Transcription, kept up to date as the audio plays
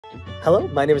Hello,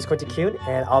 my name is Quentin Kuhn,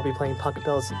 and I'll be playing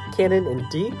Pachabell's Canon in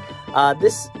D.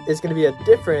 This is going to be a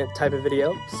different type of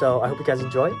video, so I hope you guys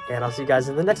enjoy, and I'll see you guys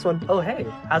in the next one. Oh hey,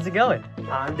 how's it going?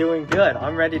 I'm doing good.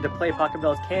 I'm ready to play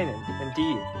Pachabell's Canon in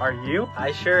D. Are you?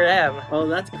 I sure am. Oh,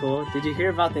 that's cool. Did you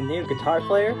hear about the new guitar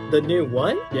player? The new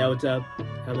one? Yeah, what's up?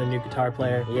 I'm the new guitar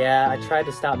player. Yeah, I tried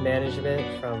to stop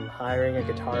management from hiring a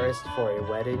guitarist for a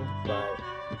wedding, but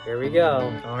here we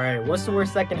go. Alright, what's the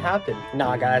worst that can happen?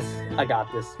 Nah, guys, I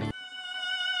got this.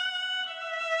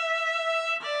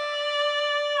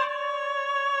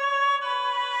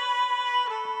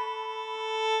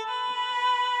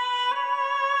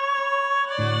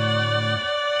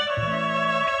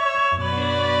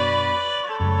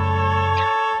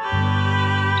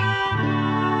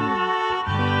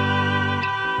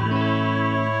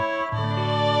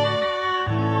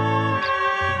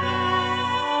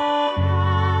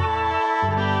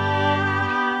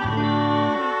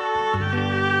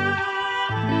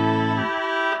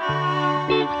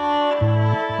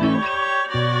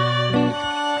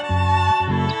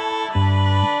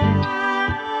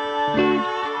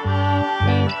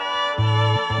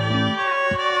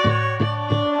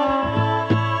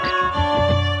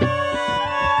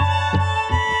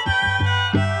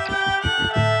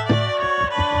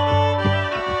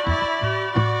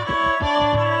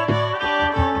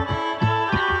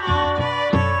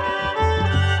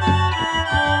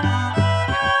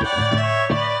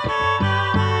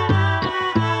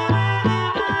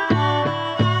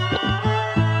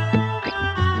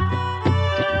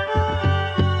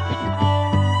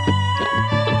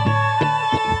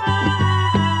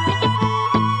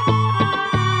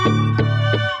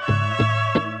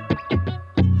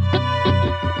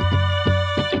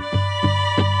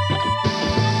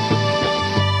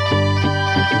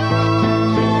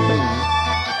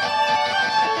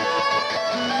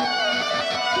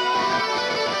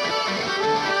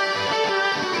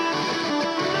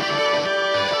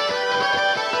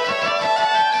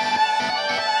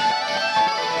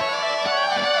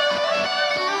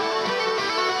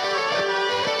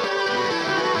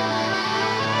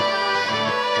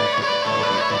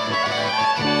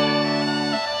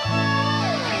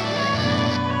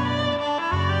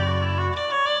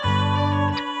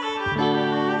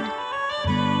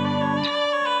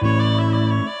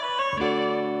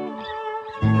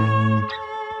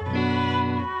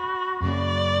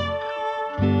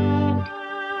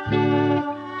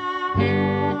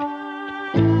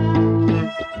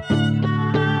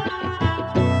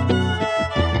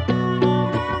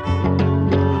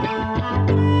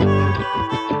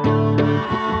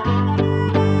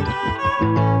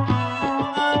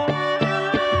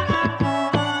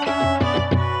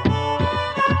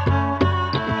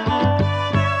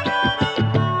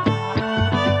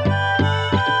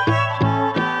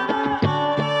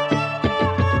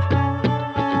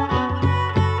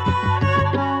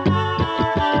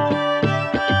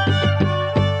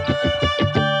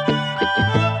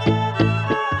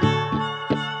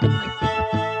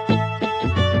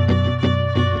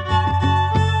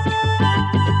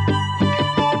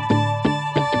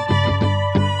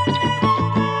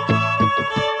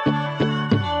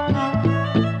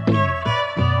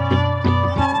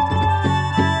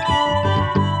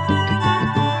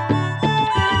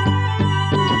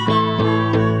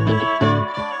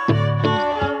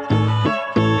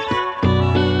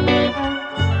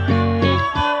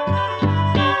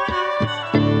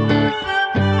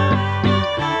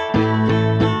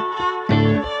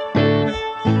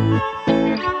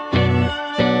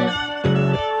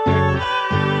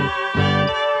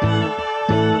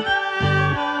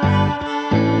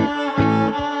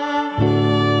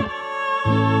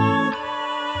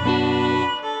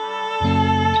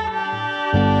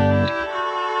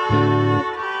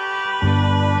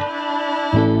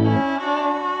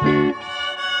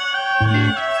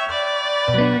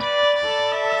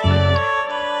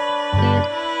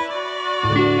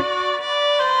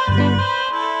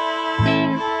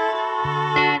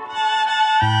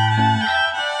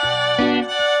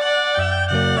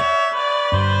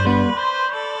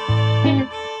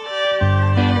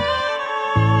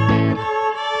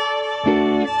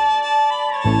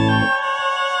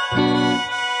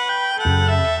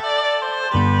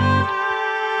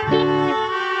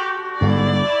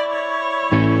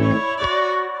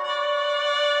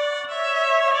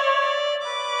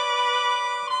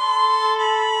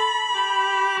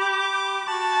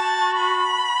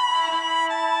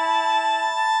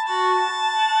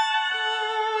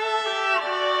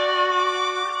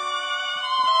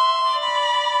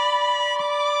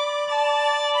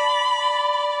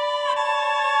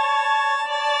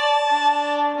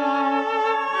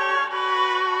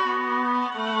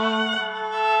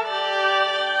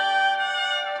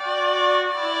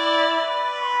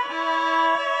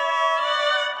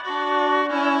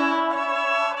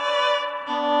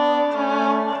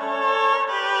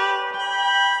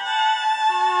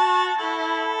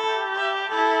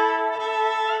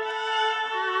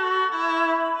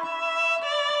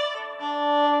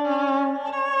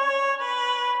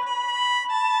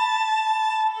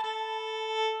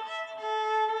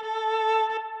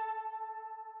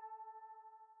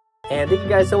 And thank you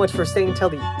guys so much for staying until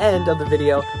the end of the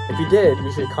video. If you did,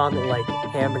 you should comment like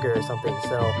hamburger or something,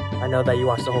 so I know that you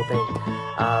watched the whole thing.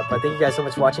 But thank you guys so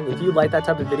much for watching. If you like that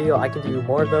type of video, I can do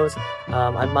more of those.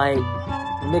 I might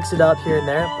mix it up here and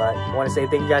there, but I want to say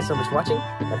thank you guys so much for watching,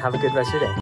 and have a good rest of your day.